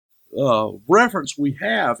reference we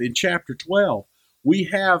have in chapter 12. We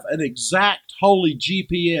have an exact holy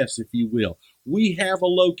GPS, if you will. We have a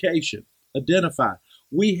location identified.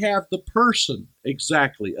 We have the person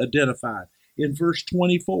exactly identified in verse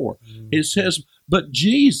 24. It says,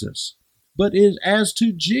 as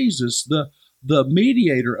to Jesus, the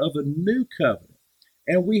mediator of a new covenant.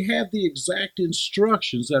 And we have the exact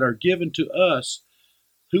instructions that are given to us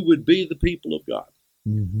who would be the people of God,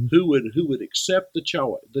 who would accept the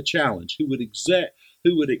challenge, who would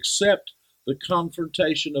accept the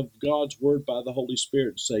confrontation of God's word by the Holy Spirit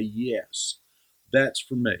and say, yes, that's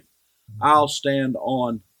for me. I'll stand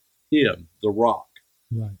on him, the rock.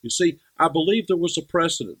 Right. You see, I believe there was a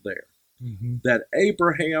precedent there that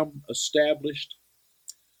Abraham established,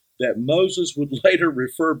 that Moses would later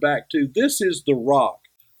refer back to. This is the rock.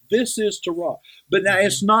 This is the rock. But now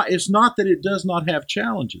it's not that it does not have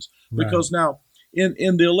challenges, because now in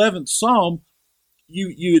the 11th Psalm,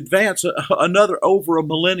 you advance another over a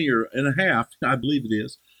millennia and a half, I believe it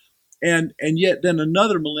is, and yet then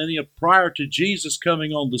another millennia prior to Jesus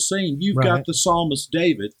coming on the scene. You've got the psalmist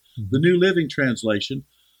David, the New Living Translation,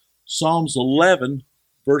 Psalms 11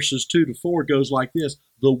 verses 2 to 4 goes like this: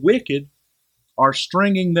 the wicked are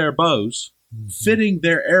stringing their bows, fitting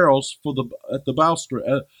their arrows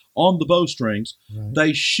on the bowstrings.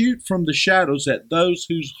 They shoot from the shadows at those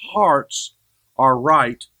whose hearts are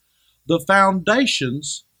right. The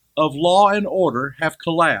foundations of law and order have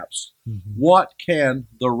collapsed. What can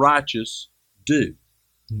the righteous do?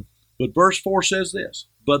 But verse 4 says this: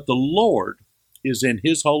 but the Lord is in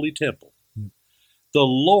his holy temple. The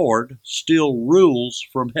Lord still rules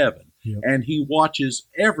from heaven, and he watches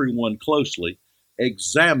everyone closely,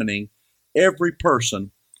 examining every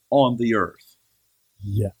person on the earth.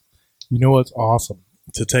 Yeah. You know what's awesome?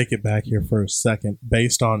 To take it back here for a second,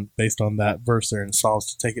 based on that verse there in Psalms,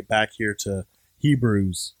 to take it back here to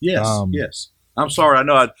Hebrews. Yes, yes. I'm sorry. I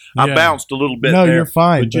know I bounced a little bit. No, there, you're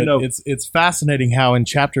fine. But you know, it's fascinating how in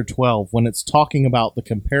chapter 12, when it's talking about the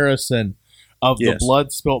comparison of the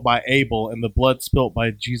blood spilt by Abel and the blood spilt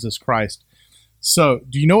by Jesus Christ. So,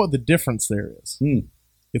 do you know what the difference there is?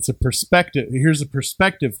 It's a perspective. Here's a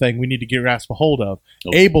perspective thing we need to grasp a hold of.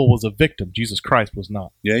 Okay. Abel was a victim. Jesus Christ was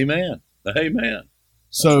not. Amen. Amen.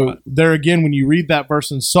 So there again, when you read that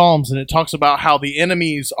verse in Psalms, and it talks about how the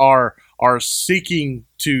enemies are seeking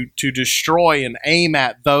to destroy and aim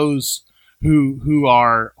at those who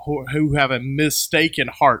have a mistaken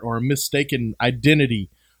heart or a mistaken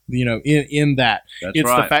identity, in that.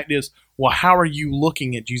 The fact is, well, how are you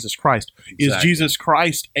looking at Jesus Christ? Exactly. Is Jesus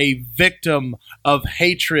Christ a victim of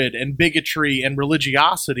hatred and bigotry and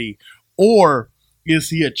religiosity, or is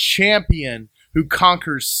he a champion who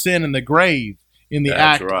conquers sin and the grave in the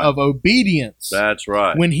act of obedience? That's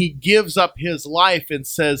right. When he gives up his life and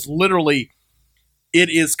says, literally, it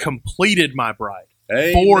is completed, my bride.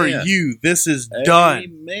 Amen. For you, this is done.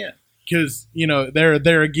 Amen. Because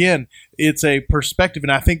there again, it's a perspective,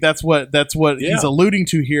 and I think that's what he's alluding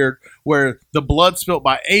to here, where the blood spilt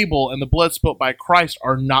by Abel and the blood spilt by Christ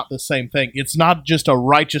are not the same thing. It's not just a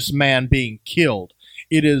righteous man being killed;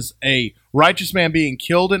 it is a righteous man being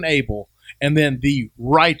killed in Abel, and then the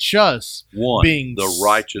righteous being the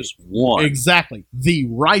righteous one. Exactly, the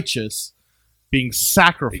righteous being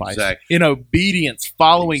sacrificed in obedience,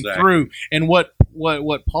 following through. And what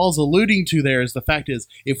Paul's alluding to there is the fact is,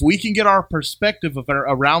 if we can get our perspective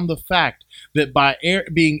around the fact that by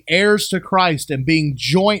being heirs to Christ and being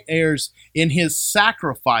joint heirs in his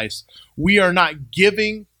sacrifice, we are not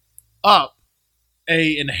giving up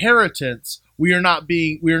a inheritance. We are not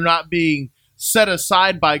being set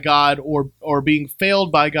aside by God or being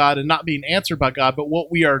failed by God and not being answered by God. But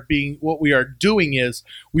what we are doing is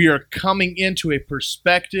we are coming into a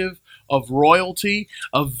perspective of royalty,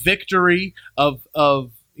 of victory, of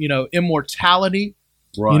immortality.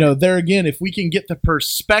 Right. There again, if we can get the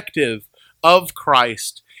perspective of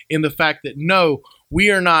Christ in the fact that no,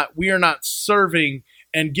 we are not serving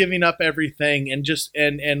and giving up everything and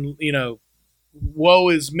woe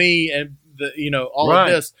is me and all of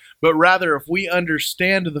this, but rather if we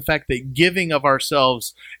understand the fact that giving of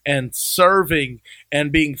ourselves and serving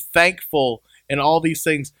and being thankful and all these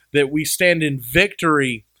things, that we stand in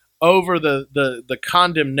victory over the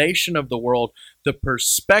condemnation of the world, the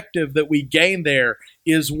perspective that we gain there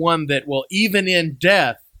is one that will, even in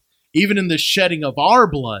death, even in the shedding of our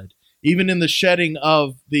blood, even in the shedding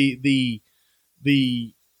of the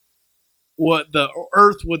what the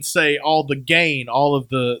earth would say, all the gain, all of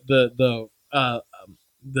the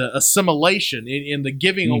assimilation in the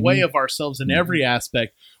giving away of ourselves in every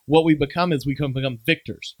aspect, what we become is we become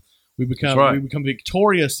victors. We become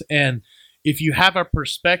victorious, and if you have a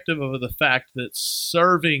perspective of the fact that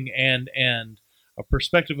serving and a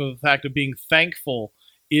perspective of the fact of being thankful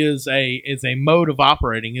is a mode of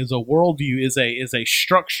operating, is a worldview, is a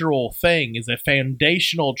structural thing, is a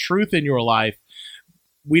foundational truth in your life,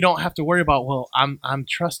 we don't have to worry about, well, I'm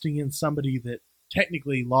trusting in somebody that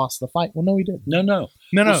technically lost the fight. Well, no, he didn't. No.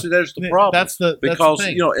 Well, see, there's the problem. That's the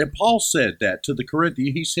thing. And Paul said that to the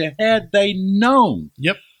Corinthians. He said, had they known.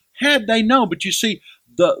 Yep. Had they known. But you see,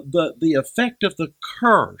 the effect of the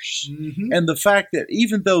curse and the fact that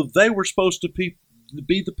even though they were supposed to be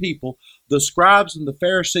the people, the scribes and the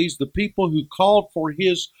Pharisees, the people who called for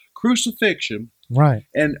his crucifixion, right,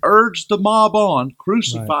 and urged the mob on,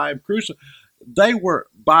 crucify him, they were,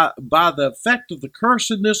 by the effect of the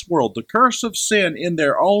curse in this world, the curse of sin in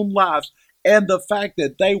their own lives, and the fact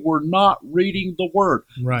that they were not reading the Word.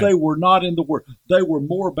 Right. They were not in the Word. They were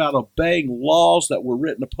more about obeying laws that were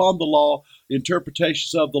written upon the law,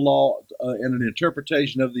 interpretations of the law, and an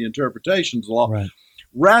interpretation of the interpretations of the law, right,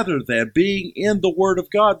 rather than being in the Word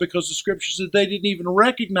of God, because the Scripture said they didn't even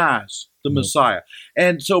recognize the Messiah.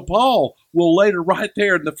 And so Paul will later, right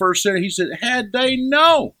there in the first sentence, he said, had they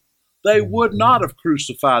known, they would not have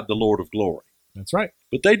crucified the Lord of glory. That's right.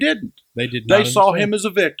 But they didn't. They did not. They saw him as a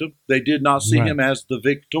victim. They did not see him as the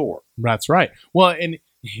victor. That's right. Well, and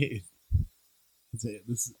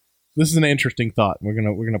this is an interesting thought. We're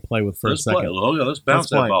gonna play with for a second. Let's bounce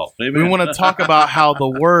that ball. Amen. We want to talk about how the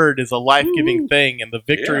Word is a life-giving thing, and the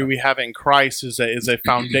victory we have in Christ is a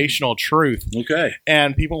foundational truth. Okay.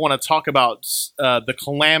 And people want to talk about the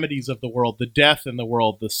calamities of the world, the death in the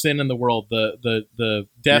world, the sin in the world, the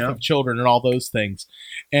death of children, and all those things.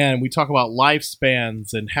 And we talk about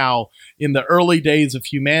lifespans and how in the early days of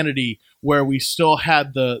humanity, where we still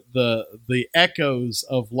had the echoes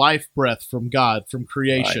of life breath from God, from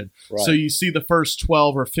creation. Right. So you see the first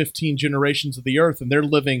 12 or 15 generations of the earth, and they're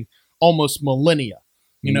living almost millennia.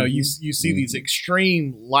 You know, you see these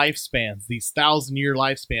extreme lifespans, these 1,000-year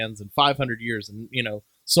lifespans, and 500 years, and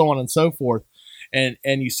so on and so forth. And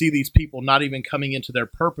you see these people not even coming into their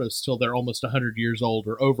purpose till they're almost 100 years old,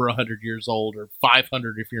 or over 100 years old, or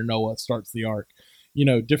 500 if you're Noah starts the ark.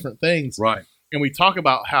 Different things. Right. And we talk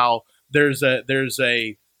about how there's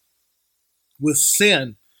a with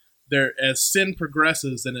sin, as sin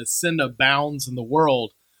progresses and as sin abounds in the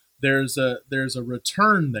world, there's a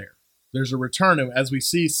return there. There's a return, and as we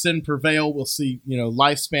see sin prevail, we'll see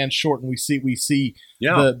lifespan shorten. We see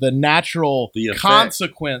the natural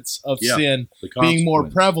consequence of sin being more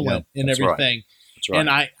prevalent in everything. That's right. And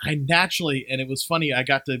I naturally, and it was funny, I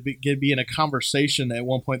got to be in a conversation at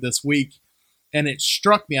one point this week. And it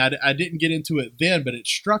struck me, I didn't get into it then, but it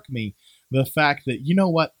struck me the fact that,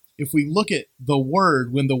 if we look at the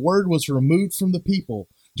Word, when the Word was removed from the people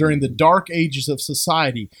during the dark ages of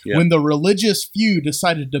society, when the religious few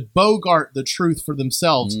decided to bogart the truth for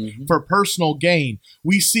themselves for personal gain,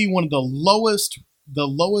 we see one of the lowest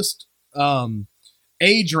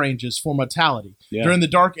age ranges for mortality. During the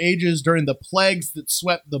dark ages, during the plagues that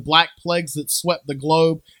swept, the black plagues that swept the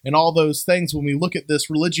globe, and all those things, when we look at this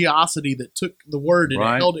religiosity that took the Word and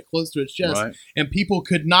held it close to its chest, and people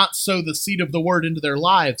could not sow the seed of the Word into their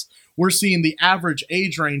lives, we're seeing the average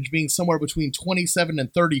age range being somewhere between 27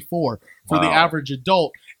 and 34 for the average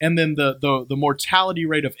adult. And then the mortality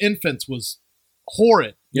rate of infants was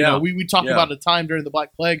horrid. We talk about a time during the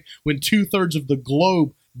Black Plague when 2/3 of the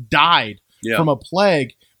globe died from a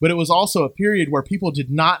plague, but it was also a period where people did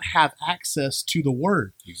not have access to the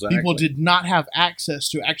Word. Exactly. People did not have access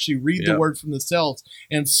to actually read the Word from themselves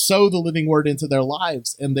and sow the living Word into their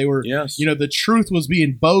lives. And they were, the truth was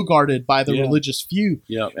being bogarted by the religious few.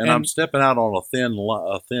 Yeah, and I'm stepping out on a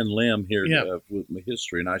thin limb here with my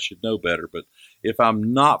history, and I should know better. But if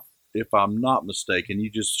I'm not mistaken, you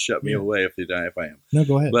just shut me away if I am. No,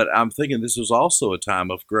 go ahead. But I'm thinking this was also a time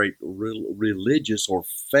of great religious or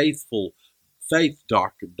faith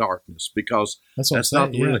darkness, because that's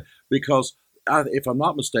not really, because if I'm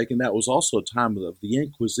not mistaken, that was also a time of the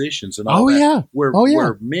Inquisitions and all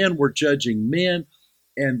where men were judging men,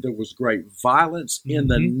 and there was great violence in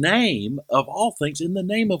the name of all things, in the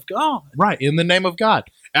name of God. Right, in the name of God,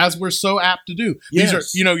 as we're so apt to do. These are,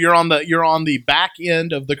 you're on the back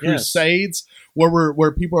end of the Crusades,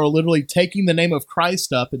 where people are literally taking the name of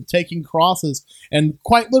Christ up and taking crosses and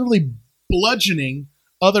quite literally bludgeoning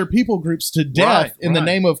other people groups to death in the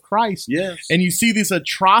name of Christ. Yes. And you see these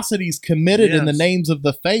atrocities committed in the names of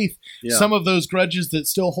the faith. Yeah. Some of those grudges that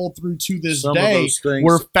still hold through to this day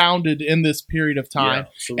were founded in this period of time.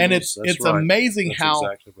 Yeah, and it's amazing how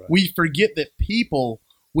we forget that people,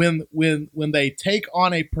 when they take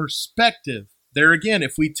on a perspective, there again,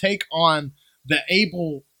 if we take on the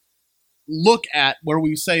able look at where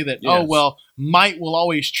we say that, Yes. oh, well, might will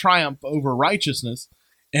always triumph over righteousness.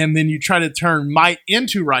 And then you try to turn might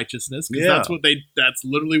into righteousness, because that's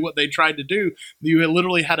literally what they tried to do. You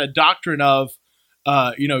literally had a doctrine of,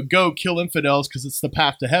 go kill infidels because it's the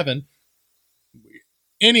path to heaven.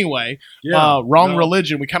 Anyway, wrong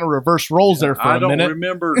religion. We kind of reversed roles there for a minute. I don't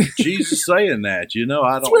remember Jesus saying that. I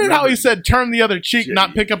don't. It's weird how he said, "Turn the other cheek,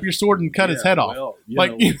 not pick up your sword and cut his head off."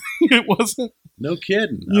 Well, it wasn't. No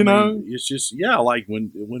kidding. I mean, it's just like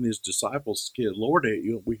when his disciples said, "Lord,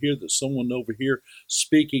 we hear that someone over here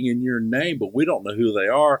speaking in your name, but we don't know who they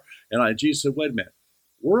are." And Jesus said, "Wait a minute,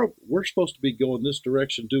 we're supposed to be going this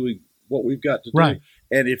direction, doing what we've got to do." Right.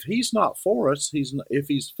 And if he's not for us, if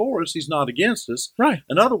he's for us, he's not against us. Right.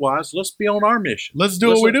 And otherwise, let's be on our mission. Let's do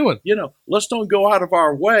what we're doing. Let's don't go out of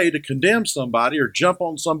our way to condemn somebody or jump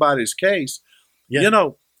on somebody's case. Yeah.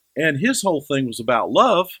 And his whole thing was about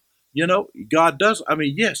love. God does. I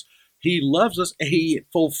mean, yes, he loves us. He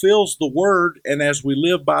fulfills the word. And as we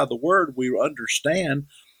live by the word, we understand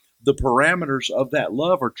the parameters of that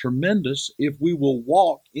love are tremendous if we will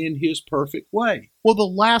walk in his perfect way. Well, the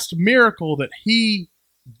last miracle that he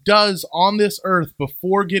does on this earth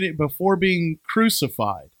before being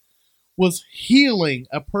crucified was healing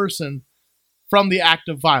a person from the act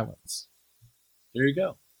of violence. There you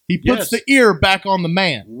go. He puts the ear back on the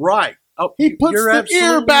man. Right. Oh, he puts the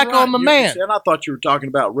ear back on the man. And I thought you were talking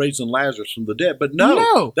about raising Lazarus from the dead, but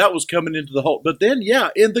no, that was coming into the whole. But then,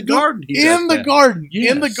 in the garden, in the garden,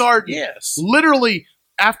 yes, literally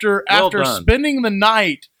after spending the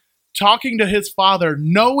night talking to his father,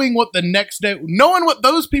 knowing what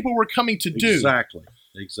those people were coming to do, exactly,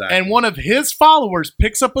 and one of his followers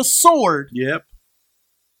picks up a sword,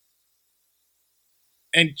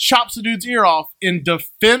 and chops the dude's ear off in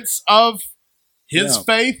defense of his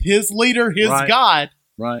faith, his leader, his God.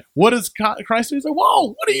 Right. What does Christ do? He's like, whoa,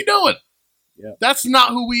 what are you doing? Yeah. That's not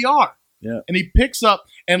who we are. Yeah. And he picks up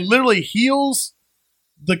and literally heals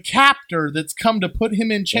the captor that's come to put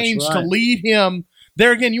him in chains to lead him.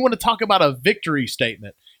 There again, you want to talk about a victory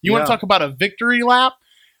statement. You want to talk about a victory lap?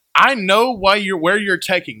 I know where you're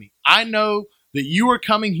taking me. I know that you are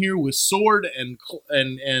coming here with sword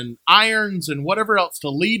and irons and whatever else to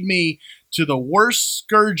lead me to the worst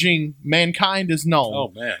scourging mankind has known.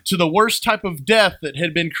 Oh, man. To the worst type of death that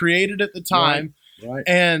had been created at the time. Right.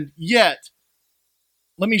 And yet,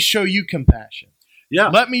 let me show you compassion. Yeah.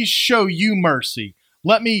 Let me show you mercy.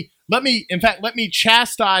 Let me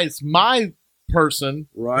chastise my person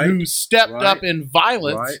who stepped up in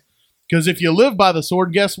violence. Right. Because if you live by the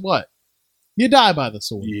sword, guess what? You die by the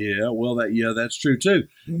sword. Yeah, well, that's true too.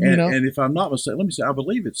 And if I'm not mistaken, let me say,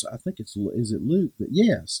 I think it's is it Luke that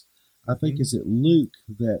yes, I think is it Luke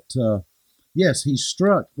that yes, he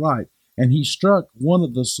struck and he struck one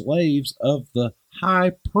of the slaves of the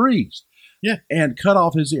high priest. Yeah, and cut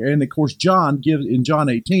off his ear. And of course, in John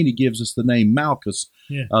 18, he gives us the name Malchus.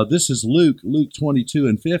 Yeah. This is Luke 22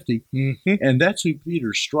 and 50, and that's who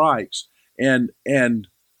Peter strikes. And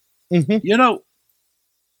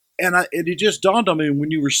And it just dawned on me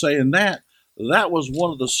when you were saying that was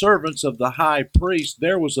one of the servants of the high priest.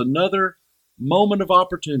 There was another moment of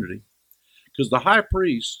opportunity because the high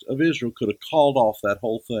priest of Israel could have called off that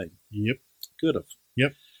whole thing. Yep. Could have.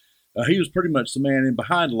 Yep. He was pretty much the man in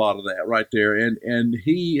behind a lot of that right there. And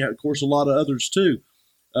he, of course, a lot of others too,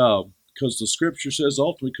 because the scripture says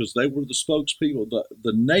ultimately, because they were the spokespeople,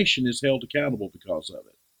 the nation is held accountable because of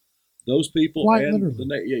it. Those people,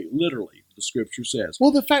 literally, the scripture says.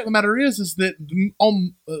 Well, the fact of the matter is that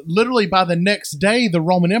literally by the next day, the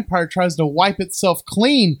Roman Empire tries to wipe itself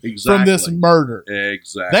clean from this murder.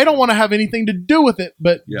 Exactly. They don't want to have anything to do with it,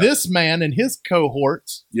 but this man and his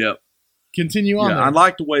cohorts continue on. I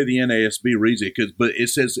like the way the NASB reads it, but it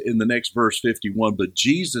says in the next verse 51, but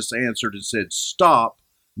Jesus answered and said, "Stop,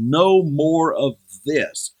 no more of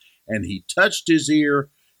this." And he touched his ear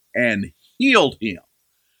and healed him.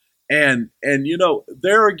 And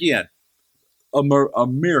there again, a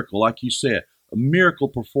miracle, like you said, a miracle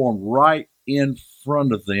performed right in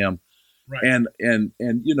front of them. Right. And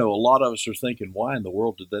a lot of us are thinking, why in the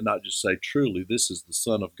world did they not just say, truly, this is the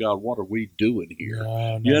Son of God? What are we doing here?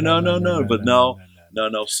 No.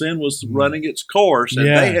 Sin was running its course, and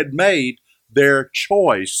they had made their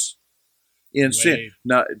choice in sin.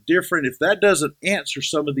 Now, different, if that doesn't answer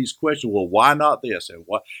some of these questions, well, why not this? And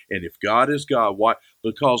if God is God, why?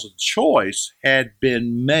 Because a choice had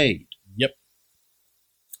been made. Yep.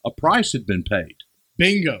 A price had been paid.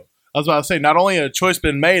 Bingo. I was about to say, not only had a choice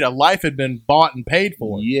been made, a life had been bought and paid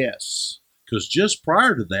for. Yes. Because just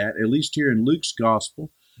prior to that, at least here in Luke's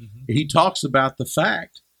gospel, he talks about the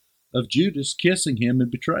fact of Judas kissing him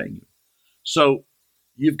and betraying him. So,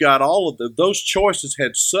 you've got all of those choices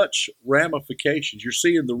had such ramifications. You're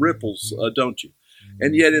seeing the ripples, don't you?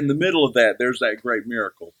 And yet in the middle of that, there's that great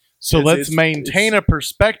miracle. So let's maintain a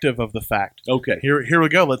perspective of the fact. Okay. Here we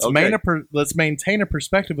go. Let's maintain a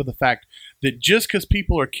perspective of the fact that just because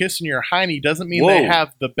people are kissing your hiney doesn't mean they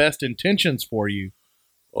have the best intentions for you.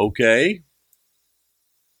 Okay.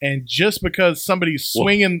 And just because somebody's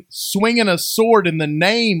swinging a sword in the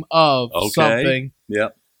name of something,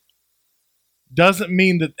 doesn't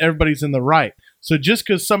mean that everybody's in the right. So just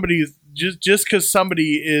because somebody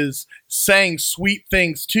is saying sweet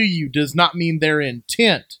things to you does not mean their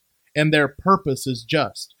intent and their purpose is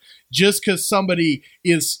just. Just because somebody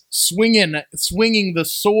is swinging the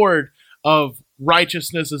sword of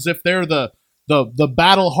righteousness as if they're the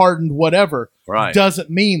battle-hardened whatever, doesn't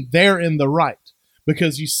mean they're in the right.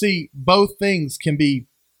 Because you see, both things can be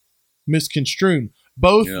misconstrued.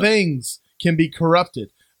 Both things can be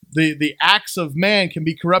corrupted. The acts of man can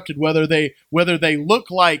be corrupted, whether they look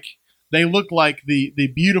like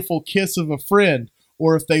the beautiful kiss of a friend,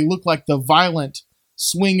 or if they look like the violent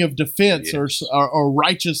swing of defense or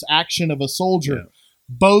righteous action of a soldier.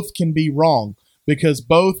 Both can be wrong, because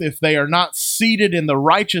both, if they are not seated in the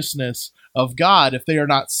righteousness of God, if they are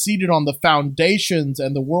not seated on the foundations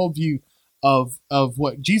and the worldview of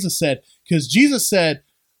what Jesus said, because Jesus said,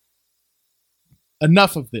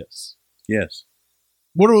 enough of this. Yes.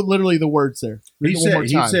 What are literally the words there? Read it one more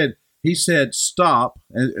time. He said, stop.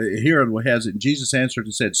 Here it has it. Jesus answered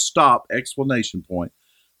and said, stop, exclamation point.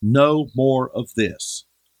 No more of this.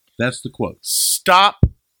 That's the quote. Stop,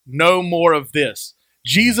 no more of this.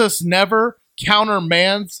 Jesus never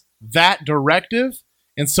countermands that directive,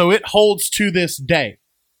 and so it holds to this day.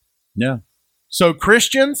 Yeah. So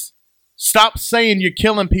Christians, stop saying you're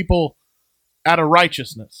killing people out of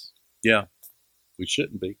righteousness. Yeah. We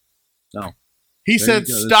shouldn't be. No. He said,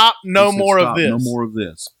 stop, no more of this. No more of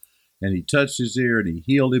this. And he touched his ear and he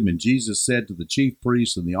healed him. And Jesus said to the chief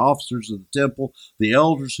priests and the officers of the temple, the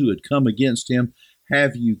elders who had come against him,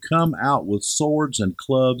 have you come out with swords and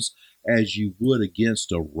clubs as you would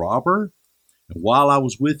against a robber? And while I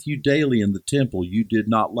was with you daily in the temple, you did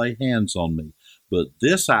not lay hands on me. But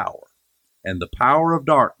this hour and the power of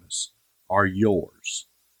darkness are yours.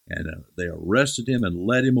 And they arrested him and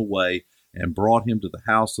led him away and brought him to the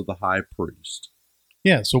house of the high priest.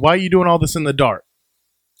 Yeah, so why are you doing all this in the dark?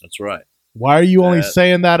 That's right. Why are you only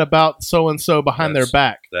saying that about so-and-so behind their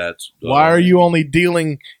back? Why are you only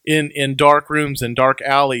dealing in dark rooms and dark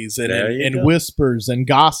alleys and whispers and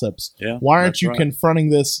gossips? Yeah, why aren't you confronting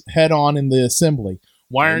this head on in the assembly?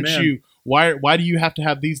 Why aren't you? Why do you have to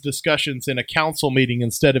have these discussions in a council meeting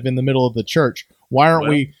instead of in the middle of the church? Why aren't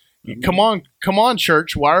we? Come on,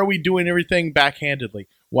 church. Why are we doing everything backhandedly?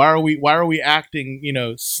 Why are we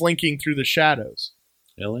acting, slinking through the shadows?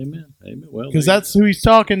 Well, amen. Amen. Well, because that's who he's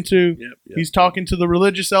talking to. Yep, he's talking to the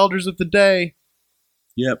religious elders of the day.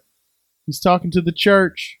 Yep. He's talking to the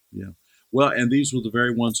church. Yeah. Well, and these were the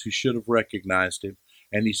very ones who should have recognized him.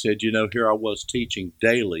 And he said, here I was teaching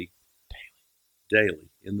daily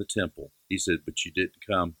in the temple. He said, but you didn't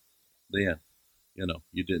come then.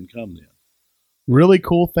 You didn't come then. Really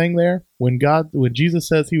cool thing there. When Jesus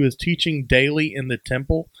says he was teaching daily in the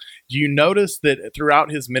temple, do you notice that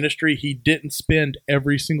throughout his ministry, he didn't spend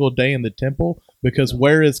every single day in the temple? Because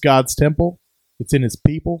where is God's temple? It's in his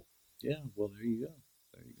people. Yeah, well, there you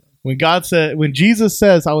go. When Jesus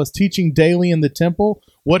says, I was teaching daily in the temple,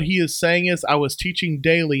 what he is saying is, I was teaching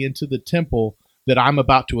daily into the temple that I'm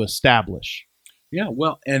about to establish. Yeah,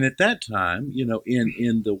 well, and at that time,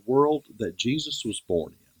 in the world that Jesus was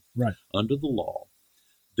born in, right, under the law,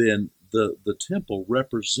 then the temple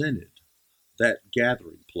represented that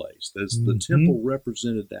gathering place. The temple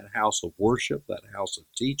represented that house of worship, that house of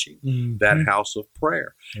teaching, that house of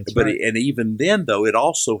prayer. And even then, though, it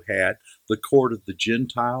also had the court of the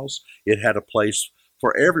Gentiles. It had a place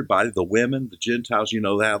for everybody, the women, the Gentiles.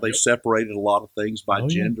 How they separated a lot of things by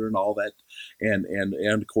gender and all that, and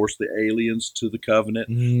of course the aliens to the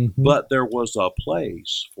covenant. But there was a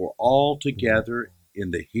place for all together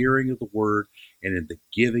in the hearing of the word and in the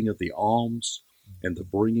giving of the alms and the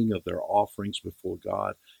bringing of their offerings before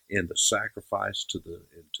God and the sacrifice to the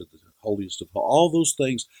holiest of all those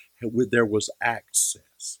things. There was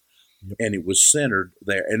access, and it was centered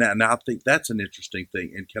there. And I think that's an interesting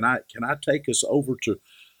thing. And can I take us over to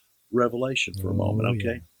Revelation for a moment?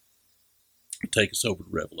 Okay, take us over to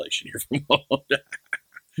Revelation here for a moment.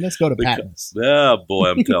 Let's go to Patmos. Oh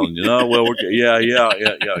boy, I'm telling you. No, well, yeah.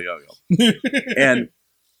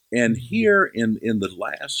 And here in the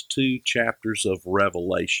last two chapters of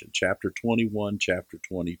Revelation, chapter 21, chapter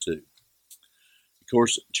 22. Of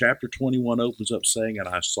course, chapter 21 opens up saying, and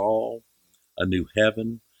I saw a new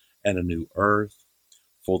heaven and a new earth.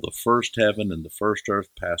 For the first heaven and the first earth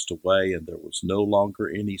passed away, and there was no longer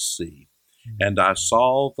any sea. And I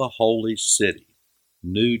saw the holy city,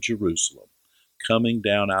 New Jerusalem, coming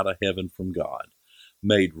down out of heaven from God,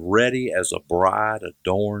 made ready as a bride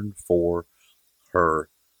adorned for her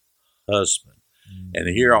husband.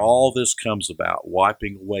 And here all this comes about,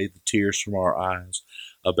 wiping away the tears from our eyes,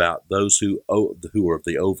 about those who are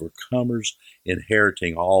the overcomers,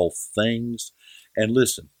 inheriting all things. And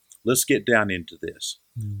listen, let's get down into this.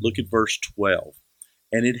 Look at verse 12.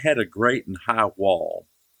 And it had a great and high wall,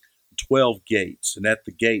 12 gates, and at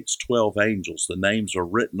the gates 12 angels. The names are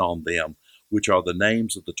written on them, which are the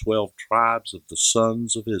names of the 12 tribes of the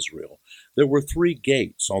sons of Israel. There were 3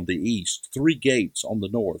 gates on the east, 3 gates on the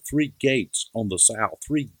north, 3 gates on the south,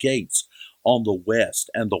 3 gates on the west,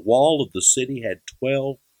 and the wall of the city had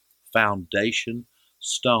 12 foundation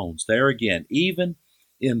stones. There again, even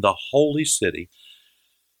in the holy city,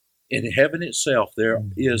 in heaven itself, there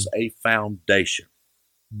is a foundation.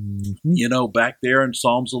 You know, back there in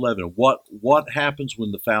Psalms 11, what happens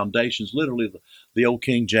when the foundations, literally the old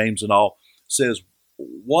King James and all, says,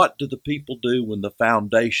 what do the people do when the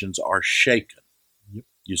foundations are shaken? Yep.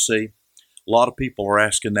 You see, a lot of people are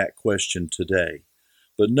asking that question today.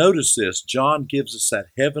 But notice this, John gives us that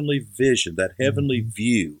heavenly vision, that heavenly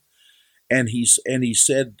view. And he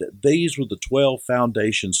said that these were the 12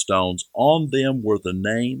 foundation stones. On them were the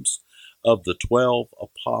names of the 12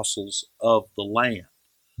 apostles of the Lamb.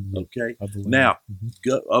 Okay? Of the Lamb. Now,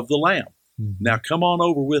 of the Lamb. Now, come on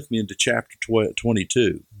over with me into chapter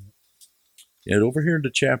 22. And over here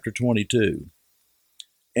into chapter 22.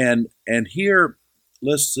 And here,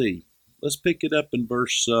 let's see. Let's pick it up in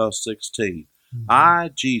verse 16.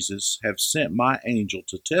 I, Jesus, have sent my angel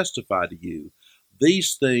to testify to you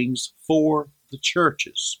these things for the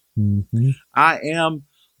churches. I am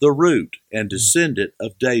the root and descendant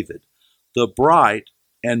of David, the bright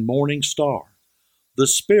and morning star. The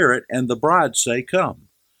Spirit and the bride say, come.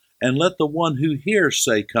 And let the one who hears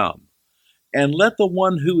say, come. And let the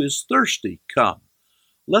one who is thirsty come.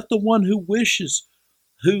 Let the one who wishes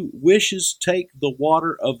take the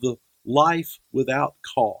water of the life without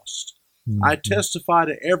cost. I testify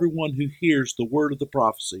to everyone who hears the word of the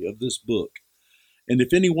prophecy of this book. And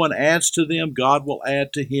if anyone adds to them, God will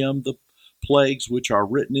add to him the plagues which are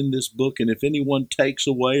written in this book. And if anyone takes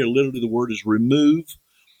away, or literally the word is remove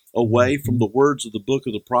away from the words of the book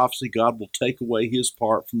of the prophecy, God will take away his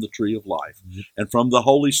part from the tree of life and from the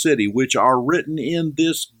holy city, which are written in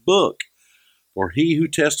this book. For he who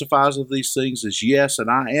testifies of these things is yes, and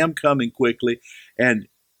I am coming quickly. And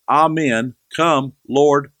amen. Come,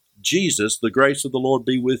 Lord Jesus, the grace of the Lord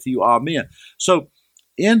be with you. Amen. So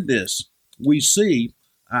in this, we see,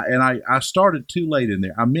 and I started too late in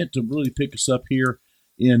there. I meant to really pick us up here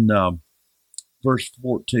in verse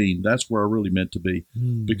 14. That's where I really meant to be.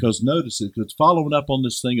 Because notice it's following up on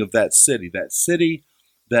this thing of that city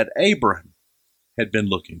that Abraham had been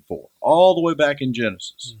looking for, all the way back in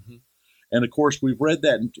Genesis. And of course, we've read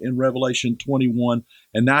that in Revelation 21,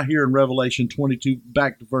 and now here in Revelation 22,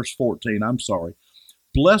 back to verse 14, I'm sorry.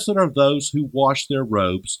 Blessed are those who wash their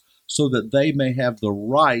robes, so that they may have the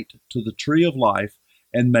right to the tree of life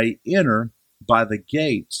and may enter by the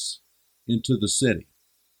gates into the city.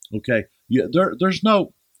 Okay, there's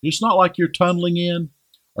no, it's not like you're tunneling in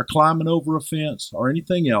or climbing over a fence or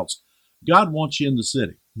anything else. God wants you in the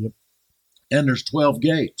city. And there's 12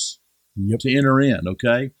 gates to enter in,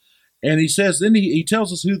 okay? And he says, then he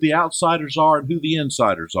tells us who the outsiders are and who the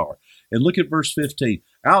insiders are. And look at verse 15.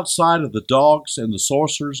 Outside of the dogs and the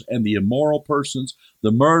sorcerers and the immoral persons,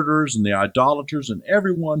 the murderers and the idolaters and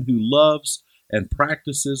everyone who loves and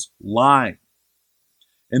practices lying.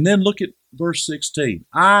 And then look at verse 16.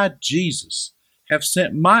 I, Jesus, have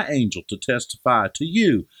sent my angel to testify to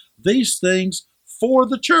you these things for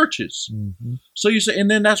the churches. So you say, and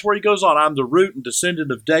then that's where he goes on. I'm the root and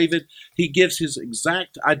descendant of David. He gives his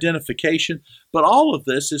exact identification. But all of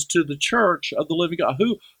this is to the church of the living God.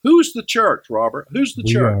 Who's the church, Robert? Who's the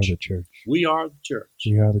church? We are the church. We are the church.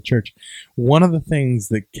 We are the church. One of the things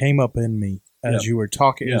that came up in me as you were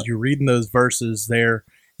talking, as you're reading those verses there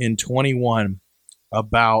in 21,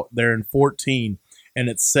 about there in 14, and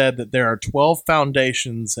it said that there are 12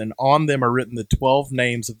 foundations, and on them are written the 12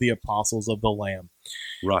 names of the apostles of the Lamb.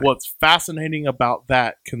 Right. What's fascinating about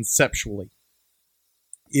that conceptually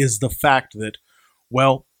is the fact that,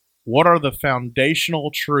 well, what are the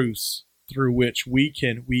foundational truths through which we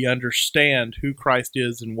understand who Christ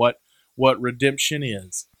is and what redemption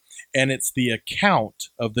is? And it's the account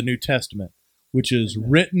of the New Testament, which is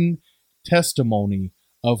written testimony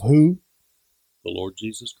of who? The Lord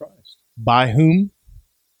Jesus Christ. By whom?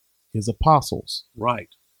 his apostles. Right.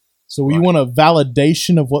 So you want a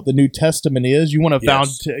validation of what the New Testament is. You want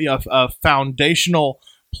a foundational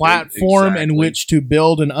platform in which to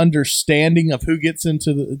build an understanding of who gets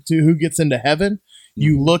into heaven.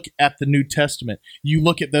 You look at the New Testament. You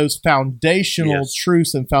look at those foundational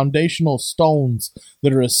truths and foundational stones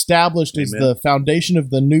that are established as the foundation of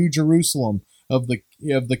the New Jerusalem, of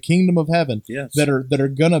the kingdom of heaven, that are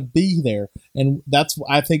gonna be there. And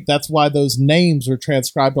I think that's why those names are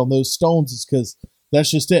transcribed on those stones, is because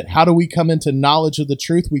that's just it. How do we come into knowledge of the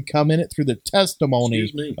truth? We come in it through the testimony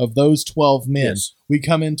of those 12 men. Yes. We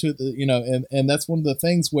come into and that's one of the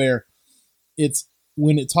things where it's,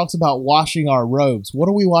 when it talks about washing our robes, what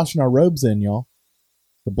are we washing our robes in, y'all?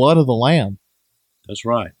 The blood of the Lamb. That's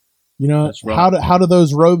right. That's right. How do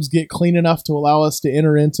those robes get clean enough to allow us to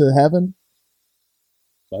enter into heaven?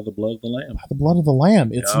 By the blood of the Lamb. By the blood of the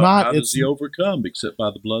Lamb. It's not. How does he overcome except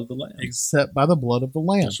by the blood of the Lamb? Except by the blood of the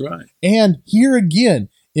Lamb. That's right. And here again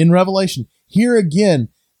in Revelation,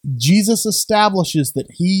 Jesus establishes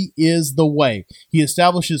that he is the way. He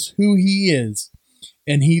establishes who he is,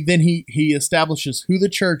 and he establishes who the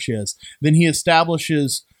church is. Then he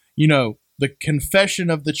establishes, the confession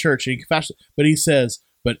of the church. But he says,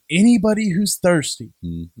 but anybody who's thirsty,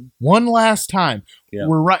 one last time,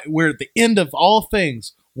 we're at the end of all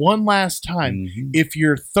things. One last time, if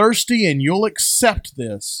you're thirsty and you'll accept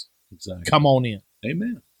this, come on in.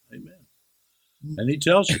 Amen. And he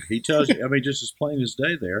tells you, I mean, just as plain as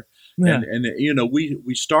day there. Yeah. And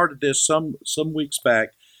we started this some weeks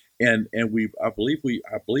back, and I believe we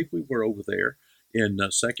were over there in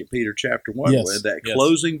 2 Peter chapter 1, that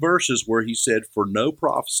closing verses where he said, for no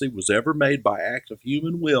prophecy was ever made by act of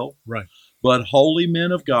human will, right, but holy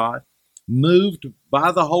men of God, moved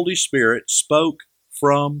by the Holy Spirit, spoke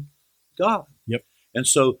from God. Yep. And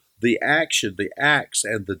so the acts, and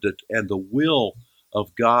the will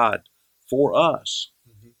of God for us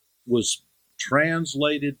was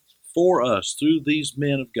translated for us through these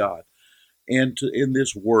men of God and in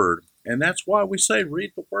this word. And that's why we say,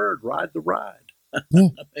 read the word, ride the ride.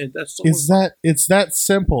 And it's that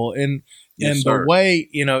simple. And the way,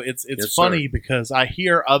 it's funny because I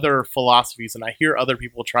hear other philosophies and I hear other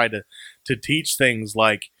people try to teach things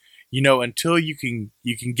like, until you can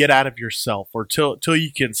get out of yourself, or till you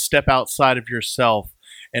can step outside of yourself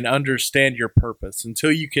and understand your purpose, until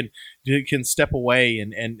you can step away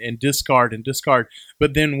and discard.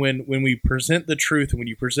 But then when we present the truth, and when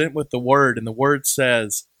you present with the word, and the word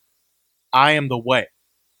says, I am the way.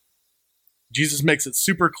 Jesus makes it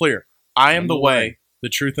super clear. I am the way, the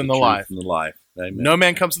truth, and the life. Amen. No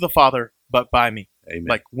man comes to the Father but by me. Amen.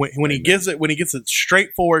 Like when he gets it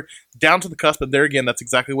straightforward down to the cusp, and there again, that's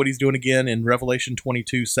exactly what he's doing again in Revelation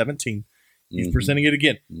 22:17. He's presenting it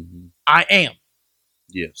again. I am.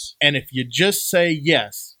 Yes. And if you just say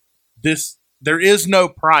yes, there is no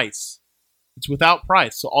price. It's without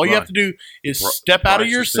price. So all you have to do is step out of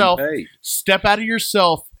yourself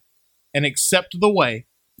and accept the way.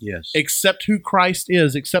 Yes. Accept who Christ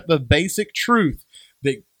is. Accept the basic truth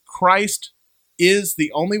that Christ is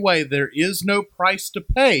the only way. There is no price to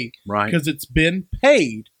pay. Right. Because it's been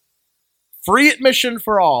paid. Free admission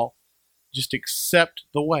for all. Just accept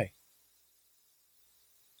the way.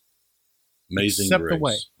 Amazing accept grace. The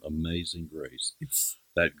way. Amazing grace. It's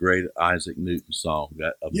that great Isaac Newton song,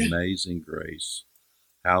 that amazing grace.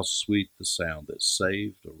 How sweet the sound that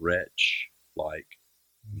saved a wretch like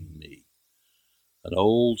me. An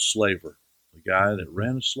old slaver, a guy that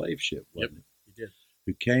ran a slave ship, wasn't he? He did.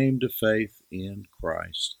 Who came to faith in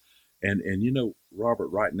Christ. And Robert,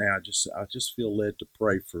 right now, I just feel led to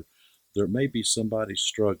pray for, there may be somebody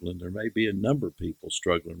struggling. There may be a number of people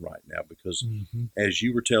struggling right now because, as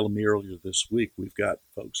you were telling me earlier this week, we've got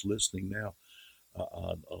folks listening now,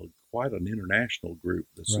 quite an international group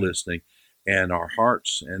that's listening, and our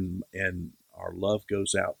hearts and our love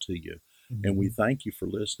goes out to you. And we thank you for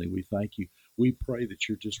listening. We thank you. We pray that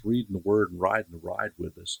you're just reading the word and riding the ride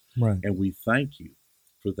with us. Right. And we thank you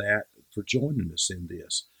for that, for joining us in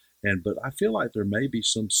this. But I feel like there may be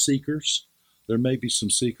some seekers. There may be some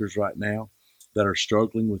seekers right now that are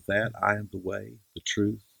struggling with that. I am the way, the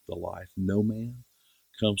truth, the life. No man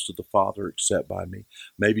comes to the Father except by me.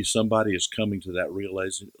 Maybe somebody is coming to that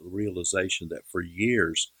realization that for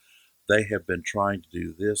years they have been trying to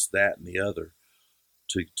do this, that, and the other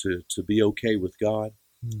to be okay with God.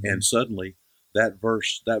 And suddenly that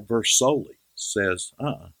verse solely says,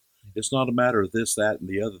 it's not a matter of this, that, and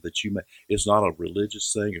the other that you may. It's not a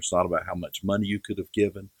religious thing. It's not about how much money you could have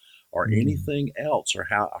given or anything else, or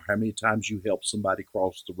how many times you helped somebody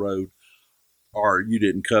cross the road, or you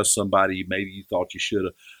didn't cuss somebody maybe you thought you should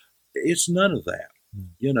have. It's none of that,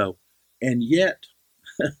 And yet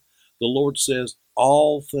the Lord says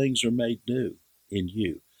all things are made new in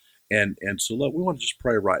you. And so look, we want to just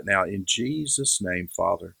pray right now in Jesus' name,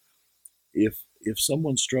 Father. If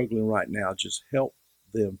someone's struggling right now, just help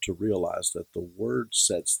them to realize that the Word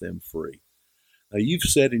sets them free. Now, you've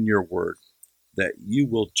said in your Word that you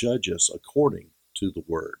will judge us according to the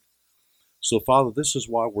Word. So, Father, this is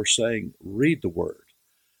why we're saying read the Word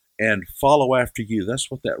and follow after you. That's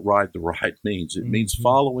what that ride the ride means. It means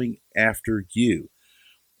following after you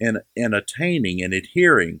and attaining and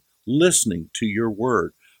adhering, listening to your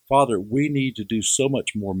Word. Father, we need to do so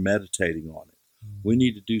much more meditating on it. We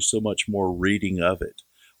need to do so much more reading of it.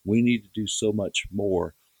 We need to do so much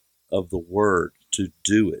more of the Word to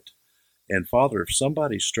do it. And Father, if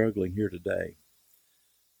somebody's struggling here today,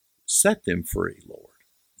 set them free, Lord.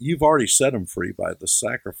 You've already set them free by the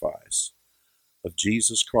sacrifice of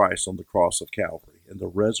Jesus Christ on the cross of Calvary and the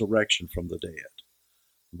resurrection from the dead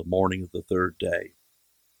on the morning of the third day.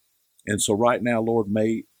 And so right now, Lord,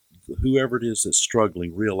 may whoever it is that's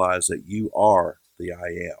struggling realize that you are the I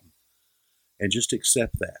am. And just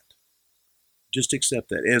accept that. Just accept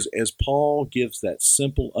that. As Paul gives that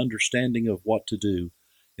simple understanding of what to do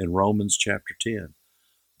in Romans chapter 10,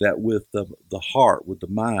 that with the heart, with the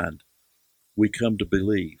mind, we come to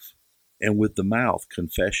believe, and with the mouth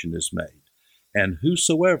confession is made. And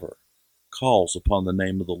whosoever calls upon the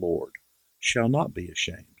name of the Lord shall not be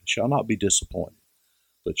ashamed, shall not be disappointed,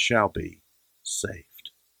 but shall be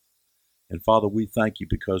saved. And Father, we thank you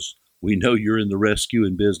because we know you're in the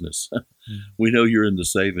rescuing business. We know you're in the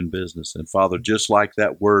saving business. And Father, just like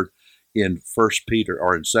that word in 1 Peter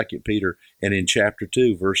or in 2 Peter and in chapter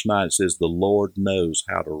 2, verse 9, it says, the Lord knows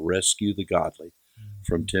how to rescue the godly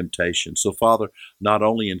from temptation. So Father, not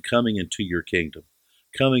only in coming into your kingdom,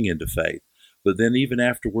 coming into faith, but then even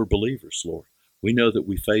after we're believers, Lord, we know that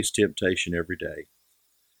we face temptation every day.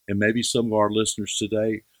 And maybe some of our listeners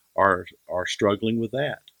today are struggling with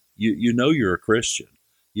that. You know you're a Christian.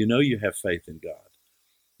 You know you have faith in God.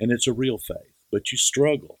 And it's a real faith. But you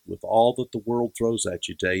struggle with all that the world throws at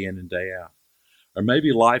you day in and day out. Or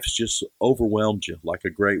maybe life's just overwhelmed you like a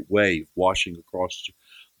great wave washing across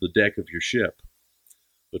the deck of your ship.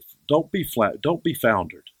 But don't be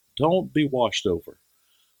foundered. Don't be washed over.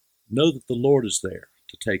 Know that the Lord is there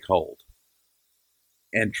to take hold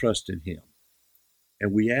and trust in Him.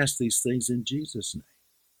 And we ask these things in Jesus' name.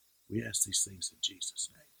 We ask these things in Jesus'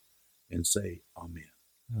 name and say amen.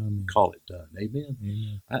 Amen. Call it done. Amen.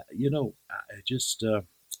 Amen.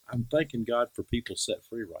 I'm thanking God for people set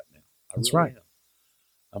free right now. That's right.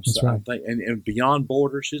 And beyond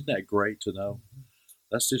borders, isn't that great to know?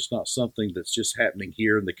 That's just not something that's just happening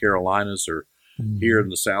here in the Carolinas or here in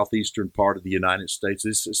the southeastern part of the United States.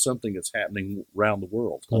 This is something that's happening around the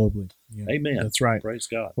world. Globally. Yeah. Amen. That's right. Praise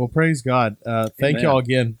God. Well, praise God. Thank you all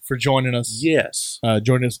again for joining us. Yes.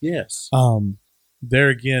 Join us. Yes. There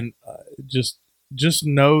again, just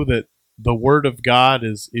know that the Word of God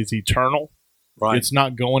is eternal. Right. It's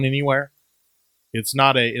not going anywhere. It's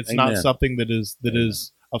not something that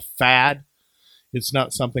is a fad. It's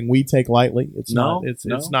not something we take lightly. It's not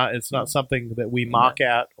something that we mock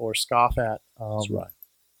at or scoff at. That's right.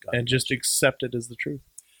 And just accept it as the truth.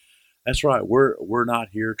 That's right. We're not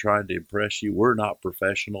here trying to impress you. We're not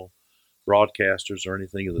professional broadcasters or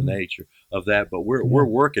anything of the nature of that, but we're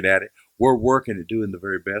working at it. We're working at doing the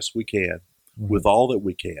very best we can with all that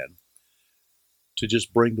we can to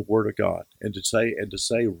just bring the Word of God and to say,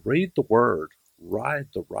 read the Word, ride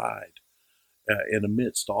the ride. And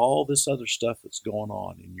amidst all this other stuff that's going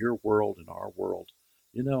on in your world and our world,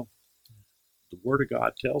 the Word of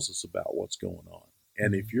God tells us about what's going on.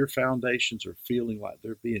 And if your foundations are feeling like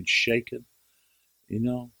they're being shaken,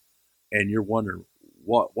 and you're wondering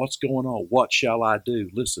what's going on, what shall I do?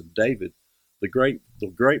 Listen, David, the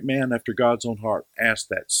great man after God's own heart, asked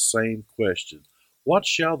that same question. What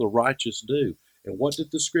shall the righteous do? And what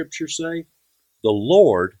did the Scripture say? The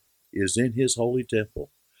Lord is in His holy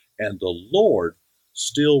temple, and the Lord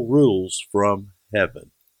still rules from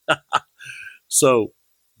heaven. So,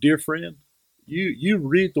 dear friend, you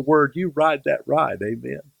read the Word, you ride that ride,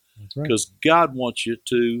 amen. That's right. Because God wants you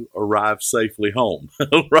to arrive safely home,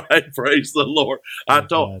 right? Praise the Lord. I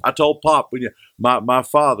told Pop when my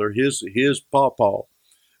father, his pawpaw,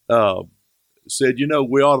 said,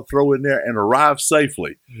 we ought to throw in there and arrive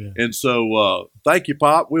safely. Yeah. And so, thank you,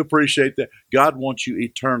 Pop. We appreciate that. God wants you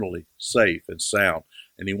eternally safe and sound,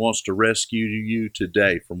 and He wants to rescue you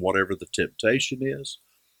today from whatever the temptation is,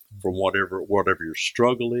 from whatever your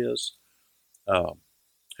struggle is.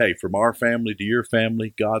 Hey, from our family to your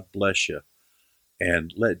family, God bless you.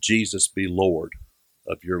 And let Jesus be Lord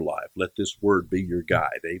of your life. Let this Word be your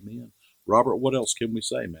guide. Amen. Robert, what else can we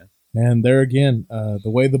say, man? And there again, the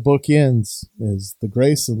way the book ends is the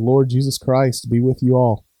grace of the Lord Jesus Christ be with you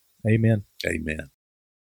all. Amen. Amen.